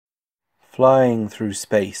flying through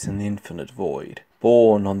space and the infinite void,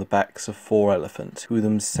 borne on the backs of 4 elephants, who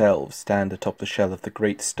themselves stand atop the shell of the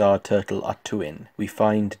great star turtle Atuin, we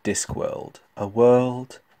find Discworld, a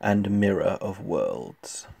world and mirror of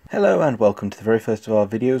worlds. Hello and welcome to the very first of our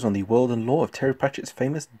videos on the world and lore of Terry Pratchett's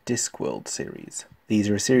famous Discworld series. These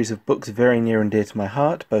are a series of books very near and dear to my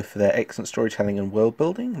heart, both for their excellent storytelling and world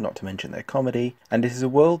building, not to mention their comedy, and it is a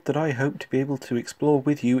world that I hope to be able to explore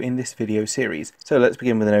with you in this video series. So let's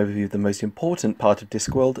begin with an overview of the most important part of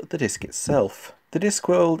Discworld, the disc itself. The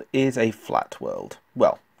Discworld is a flat world.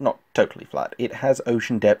 Well, not totally flat. It has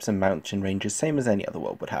ocean depths and mountain ranges, same as any other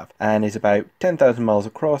world would have, and is about 10,000 miles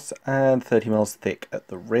across and 30 miles thick at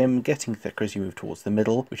the rim, getting thicker as you move towards the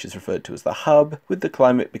middle, which is referred to as the hub, with the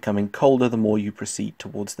climate becoming colder the more you proceed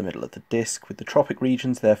towards the middle of the disk, with the tropic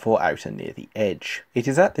regions therefore outer near the edge. It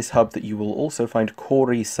is at this hub that you will also find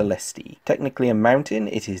Cori Celesti. Technically a mountain,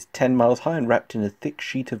 it is 10 miles high and wrapped in a thick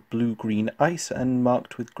sheet of blue-green ice and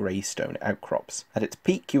marked with grey stone outcrops. At its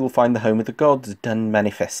peak you will find the home of the gods, Dun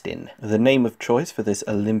Manifestin. The name of choice for this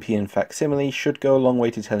Olympian facsimile should go a long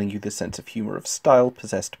way to telling you the sense of humour of style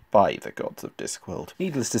possessed by the gods of Discworld.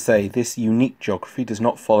 Needless to say, this unique geography does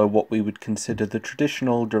not follow what we would consider the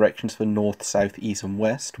traditional directions for north, south, east and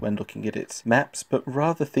west when looking at its maps, but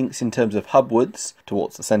rather thinks in terms of hubwards,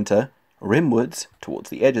 towards the centre, rimwards,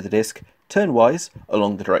 towards the edge of the disk, turnwise,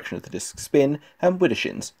 along the direction of the disk's spin, and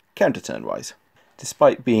widdershins, counter-turnwise.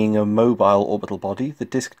 Despite being a mobile orbital body, the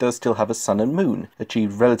disk does still have a sun and moon,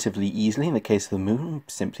 achieved relatively easily in the case of the moon,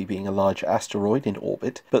 simply being a large asteroid in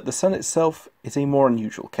orbit, but the sun itself is a more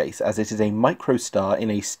unusual case, as it is a microstar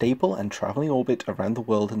in a stable and travelling orbit around the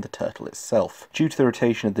world and the turtle itself. Due to the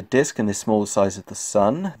rotation of the disk and the smaller size of the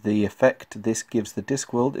sun, the effect this gives the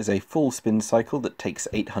Discworld is a full spin cycle that takes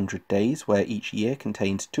 800 days, where each year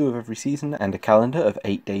contains 2 of every season, and a calendar of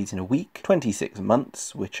 8 days in a week, 26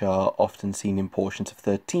 months, which are often seen in portions of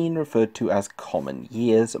 13, referred to as common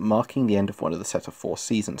years, marking the end of one of the set of 4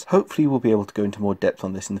 seasons. Hopefully we'll be able to go into more depth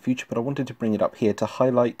on this in the future, but I wanted to bring it up here to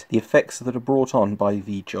highlight the effects that are brought on by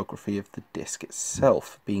the geography of the disk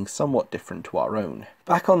itself, being somewhat different to our own.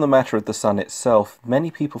 Back on the matter of the sun itself,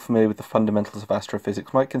 many people familiar with the fundamentals of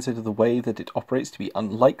astrophysics might consider the way that it operates to be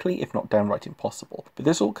unlikely, if not downright impossible. But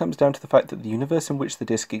this all comes down to the fact that the universe in which the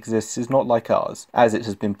disk exists is not like ours. As it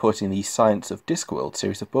has been put in the Science of Discworld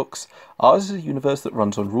series of books, ours is a universe that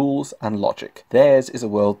runs on rules and logic. Theirs is a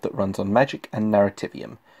world that runs on magic and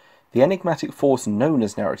narrativium. The enigmatic force known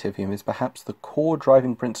as narrativium is perhaps the core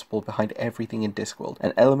driving principle behind everything in Discworld,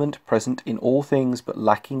 an element present in all things but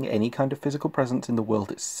lacking any kind of physical presence in the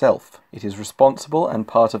world itself. It is responsible and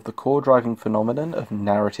part of the core driving phenomenon of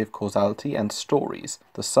narrative causality and stories.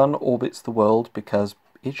 The sun orbits the world because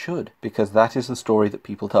it should, because that is the story that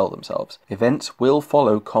people tell themselves. Events will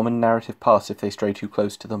follow common narrative paths if they stray too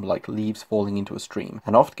close to them, like leaves falling into a stream.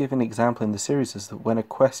 An oft-given example in the series is that when a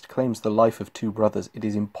quest claims the life of 2 brothers, it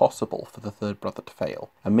is impossible for the 3rd brother to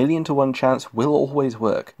fail. A 1,000,000 to 1 chance will always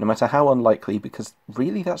work, no matter how unlikely, because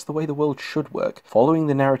really that's the way the world should work, following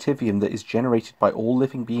the narrativium that is generated by all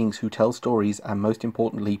living beings who tell stories and, most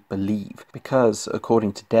importantly, believe. Because,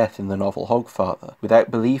 according to Death in the novel Hogfather,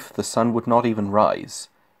 without belief the sun would not even rise.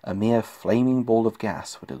 A mere flaming ball of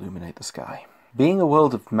gas would illuminate the sky. Being a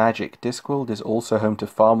world of magic, Discworld is also home to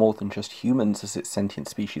far more than just humans as its sentient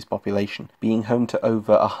species population, being home to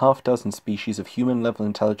over a half-dozen species of human-level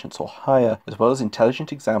intelligence or higher, as well as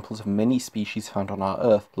intelligent examples of many species found on our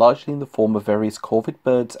Earth, largely in the form of various corvid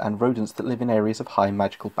birds and rodents that live in areas of high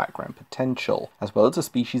magical background potential, as well as a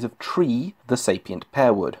species of tree, the sapient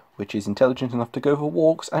pearwood, which is intelligent enough to go for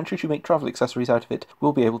walks, and should you make travel accessories out of it,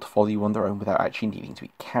 will be able to follow you on their own without actually needing to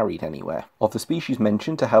be carried anywhere. Of the species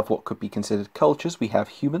mentioned to have what could be considered cultures, we have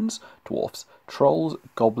humans, dwarfs, trolls,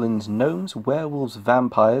 goblins, gnomes, werewolves,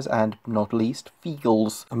 vampires, and, not least,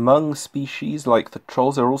 feagles. Among species like the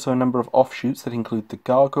trolls there are also a number of offshoots that include the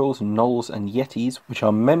gargoyles, gnolls, and yetis, which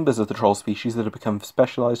are members of the troll species that have become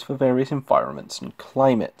specialised for various environments and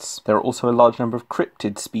climates. There are also a large number of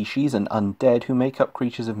cryptid species and undead who make up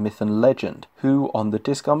creatures of myth and legend, who on the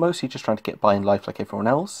disc are mostly just trying to get by in life like everyone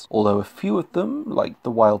else, although a few of them, like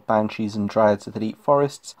the wild banshees and dryads that eat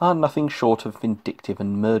forests, are nothing short of vindictive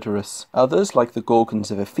and murderous. Others, like the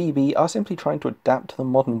Gorgons of Ephebi, are simply trying to adapt to the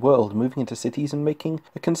modern world, moving into cities and making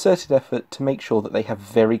a concerted effort to make sure that they have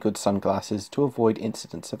very good sunglasses to avoid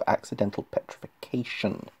incidents of accidental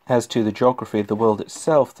petrification. As to the geography of the world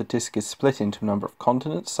itself, the disk is split into a number of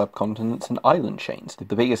continents, subcontinents, and island chains.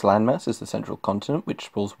 The biggest landmass is the central continent, which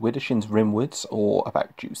sprawls Widdershins rimwards, or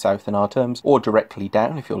about due south in our terms, or directly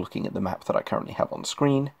down if you're looking at the map that I currently have on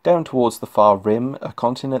screen, down towards the far rim, a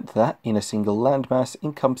continent that, in a single landmass,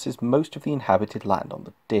 encompasses most of the inhabited land on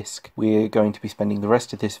the disk. We're going to be spending the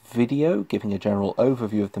rest of this video giving a general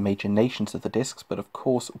overview of the major nations of the disks, but of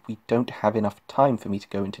course we don't have enough time for me to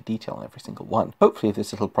go into detail on every single one. Hopefully if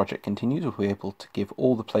this little project continues, we'll be able to give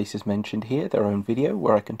all the places mentioned here their own video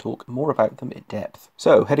where I can talk more about them in depth.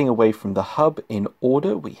 So, heading away from the hub in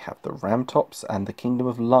order, we have the Ramtops and the Kingdom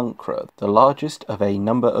of Lancre, the largest of a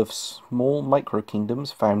number of small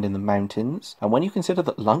micro-kingdoms found in the mountains, and when you consider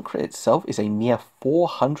that Lancre itself is a mere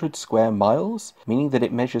 400 square miles, meaning that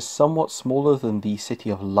it measures somewhat smaller than the city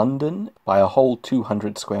of London by a whole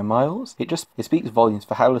 200 square miles, it speaks volumes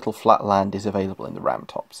for how little flat land is available in the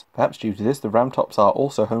Ramtops. Perhaps due to this, the Ramtops are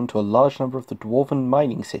also home to a large number of the dwarven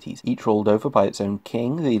mining cities, each ruled over by its own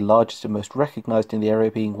king, the largest and most recognised in the area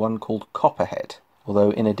being one called Copperhead.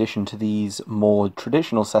 Although in addition to these more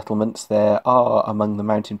traditional settlements, there are, among the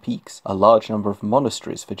mountain peaks, a large number of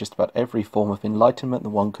monasteries for just about every form of enlightenment that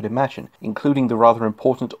one could imagine, including the rather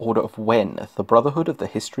important Order of Wen, the Brotherhood of the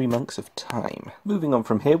History Monks of Time. Moving on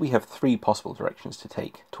from here, we have three possible directions to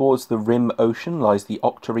take. Towards the rim ocean lies the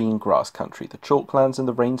Octarine grass country, the chalklands and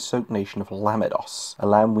the rain-soaked nation of Lamidos, a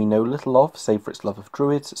land we know little of, save for its love of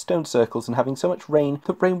druids, stone circles, and having so much rain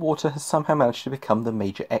that rainwater has somehow managed to become the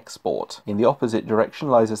major export. In the opposite direction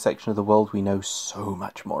lies a section of the world we know so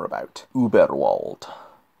much more about, Uberwald.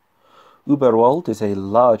 Uberwald is a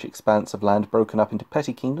large expanse of land broken up into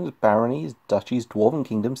petty kingdoms, baronies, duchies, dwarven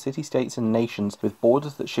kingdoms, city-states and nations, with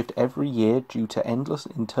borders that shift every year due to endless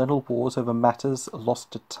internal wars over matters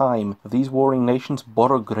lost to time. Of these warring nations,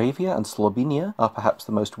 Borogravia and Slovenia are perhaps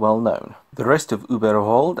the most well-known. The rest of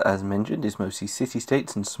Uberwald, as mentioned, is mostly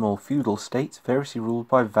city-states and small feudal states, variously ruled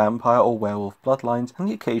by vampire or werewolf bloodlines and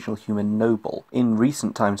the occasional human noble. In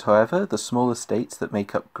recent times, however, the smaller states that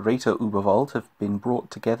make up Greater Uberwald have been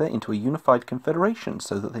brought together into a unified confederation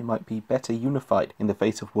so that they might be better unified in the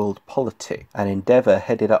face of world politics, an endeavour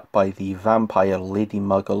headed up by the vampire Lady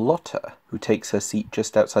Margalotta, who takes her seat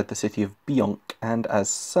just outside the city of Bionk, and as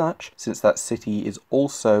such, since that city is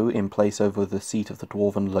also in place over the seat of the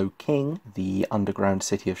Dwarven Low King, the underground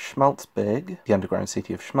city of Schmalzberg,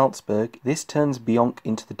 this turns Bionk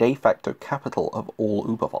into the de facto capital of all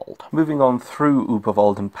Uberwald. Moving on through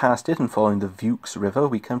Uberwald and past it, and following the Vux River,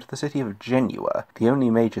 we come to the city of Genua, the only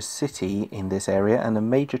major city in this area and a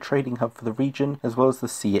major trading hub for the region, as well as the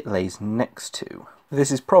sea it lays next to. This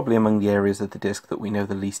is probably among the areas of the disk that we know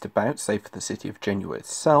the least about, save for the city of Genua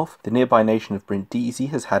itself. The nearby nation of Brindisi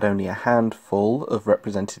has had only a handful of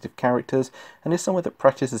representative characters, and is somewhere that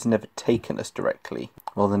practice has never taken us directly,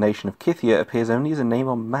 while the nation of Kythia appears only as a name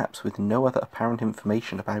on maps with no other apparent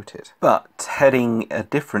information about it. But heading a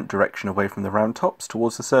different direction away from the Ramtops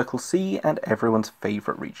towards the Circle Sea and everyone's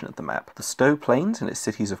favourite region of the map, the Stow Plains and its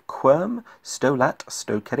cities of Quirm, Stowlat,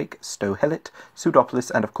 Stowkerrig, Stowhellet, Pseudopolis,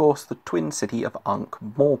 and of course the twin city of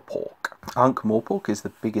Ankh-Morpork. Ankh-Morpork is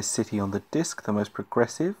the biggest city on the disk, the most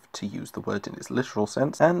progressive, to use the word in its literal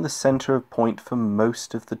sense, and the centre of point for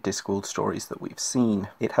most of the Discworld stories that we've seen.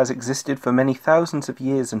 It has existed for many thousands of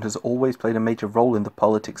years and has always played a major role in the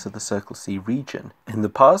politics of the Circle Sea region. In the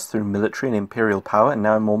past through military and imperial power, and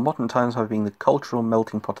now in more modern times by being the cultural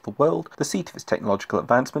melting pot of the world, the seat of its technological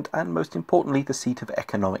advancement, and most importantly the seat of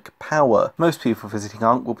economic power. Most people visiting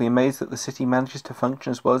Ankh will be amazed that the city manages to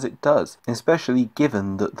function as well as it does, especially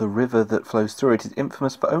given that the river that flows through it is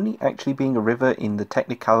infamous for only actually being a river in the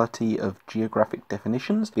technicality of geographic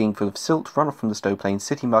definitions, being full of silt, runoff from the Stow Plains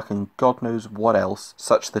city muck and God knows what else,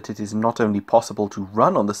 such that it is not only possible to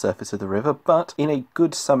run on the surface of the river, but in a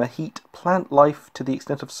good summer heat, plant life to the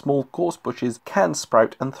extent of small gorse bushes can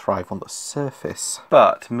sprout and thrive on the surface.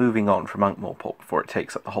 But moving on from Ankh-Morpork before it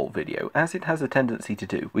takes up the whole video, as it has a tendency to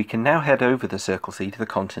do, we can now head over the Circle Sea to the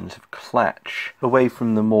continent of Klatch, away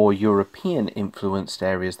from the more European influenced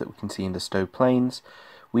areas that we can see in the Stow Plains.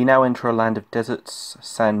 We now enter a land of deserts,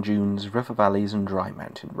 sand dunes, river valleys and dry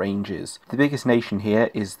mountain ranges. The biggest nation here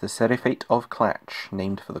is the Serifate of Klatch,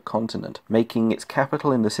 named for the continent, making its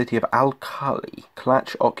capital in the city of Al-Khali.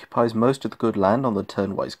 Klatch occupies most of the good land on the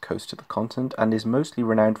turnwise coast of the continent and is mostly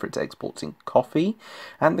renowned for its exports in coffee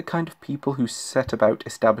and the kind of people who set about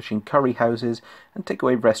establishing curry houses and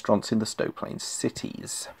takeaway restaurants in the Stow Plains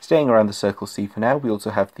cities. Staying around the Circle Sea for now, we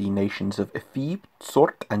also have the nations of Ephebe,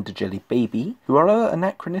 Sork and Jelly Baby, who are an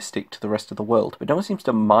anachronistic to the rest of the world, but no one seems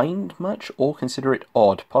to mind much or consider it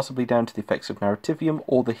odd, possibly down to the effects of narrativium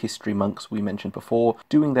or the history monks we mentioned before,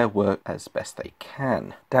 doing their work as best they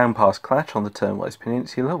can. Down past Clatch on the Turnwise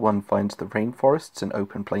Peninsula, one finds the rainforests and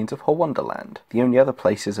open plains of Wonderland. The only other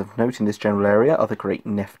places of note in this general area are the Great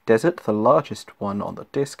Neff Desert, the largest one on the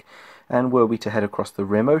disk, and were we to head across the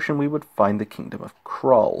Rim Ocean, we would find the Kingdom of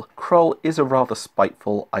Krull. Krull is a rather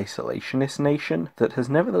spiteful isolationist nation that has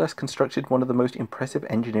nevertheless constructed one of the most impressive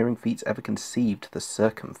engineering feats ever conceived, the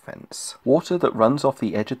Circumfence. Water that runs off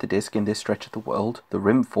the edge of the disk in this stretch of the world, the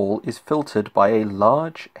Rimfall, is filtered by a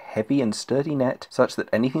large, heavy and sturdy net, such that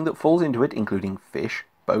anything that falls into it, including fish,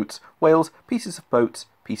 boats, whales, pieces of boats,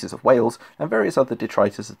 pieces of whales, and various other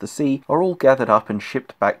detritus of the sea, are all gathered up and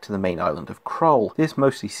shipped back to the main island of Krull. This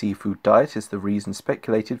mostly seafood diet is the reason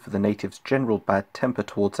speculated for the natives' general bad temper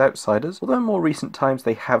towards outsiders, although in more recent times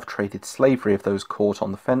they have traded slavery of those caught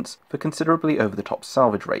on the fence for considerably over-the-top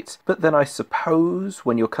salvage rates. But then I suppose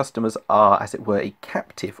when your customers are, as it were, a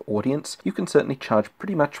captive audience, you can certainly charge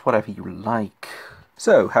pretty much whatever you like.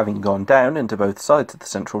 So, having gone down into both sides of the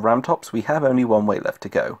central ramtops, we have only one way left to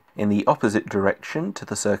go. In the opposite direction to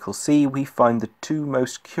the Circle C, we find the two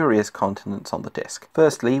most curious continents on the disk.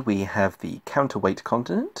 Firstly, we have the Counterweight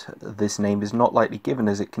continent. This name is not lightly given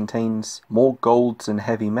as it contains more golds and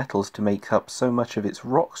heavy metals to make up so much of its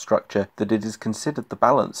rock structure that it is considered the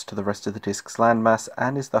balance to the rest of the disk's landmass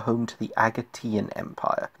and is the home to the Agatean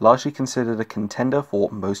Empire, largely considered a contender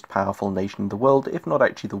for most powerful nation in the world, if not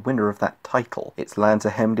actually the winner of that title. Its lands are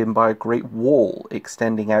hemmed in by a great wall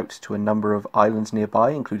extending out to a number of islands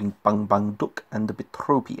nearby, including Bang Bang Duk and the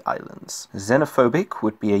Bitropi Islands. Xenophobic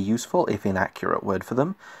would be a useful, if inaccurate, word for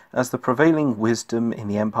them, as the prevailing wisdom in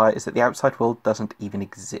the Empire is that the outside world doesn't even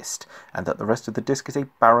exist, and that the rest of the disk is a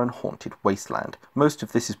barren, haunted wasteland. Most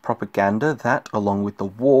of this is propaganda that, along with the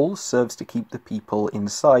wall, serves to keep the people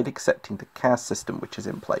inside accepting the caste system which is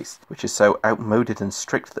in place, which is so outmoded and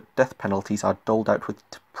strict that death penalties are doled out with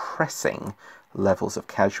depressing levels of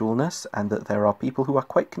casualness, and that there are people who are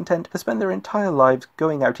quite content to spend their entire lives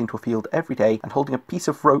going out into a field every day and holding a piece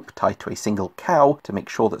of rope tied to a single cow to make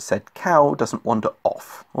sure that said cow doesn't wander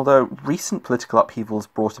off. Although recent political upheavals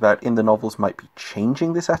brought about in the novels might be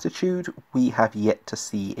changing this attitude, we have yet to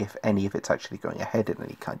see if any of it's actually going ahead in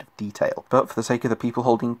any kind of detail. But for the sake of the people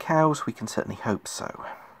holding cows, we can certainly hope so.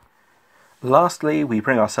 Lastly, we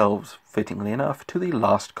bring ourselves, fittingly enough, to the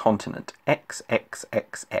last continent,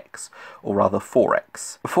 XXXX, or rather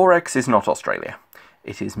 4X. 4X is not Australia.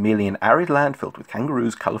 It is merely an arid land filled with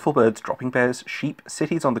kangaroos, colourful birds, dropping bears, sheep,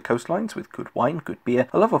 cities on the coastlines with good wine, good beer,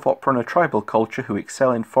 a love of opera and a tribal culture who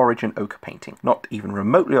excel in forage and ochre painting. Not even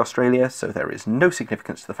remotely Australia, so there is no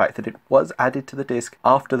significance to the fact that it was added to the disc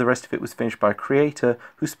after the rest of it was finished by a creator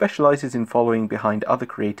who specialises in following behind other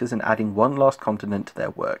creators and adding one last continent to their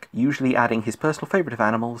work, usually adding his personal favourite of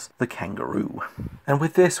animals, the kangaroo. And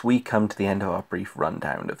with this we come to the end of our brief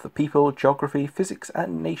rundown of the people, geography, physics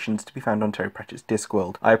and nations to be found on Terry Pratchett's Discworld.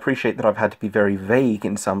 I appreciate that I've had to be very vague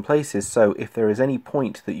in some places, so if there is any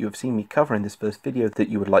point that you have seen me cover in this first video that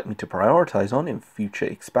you would like me to prioritise on in future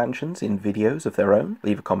expansions in videos of their own,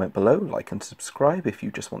 leave a comment below, like and subscribe if you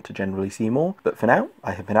just want to generally see more. But for now,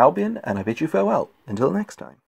 I have been Albion, and I bid you farewell. Until next time.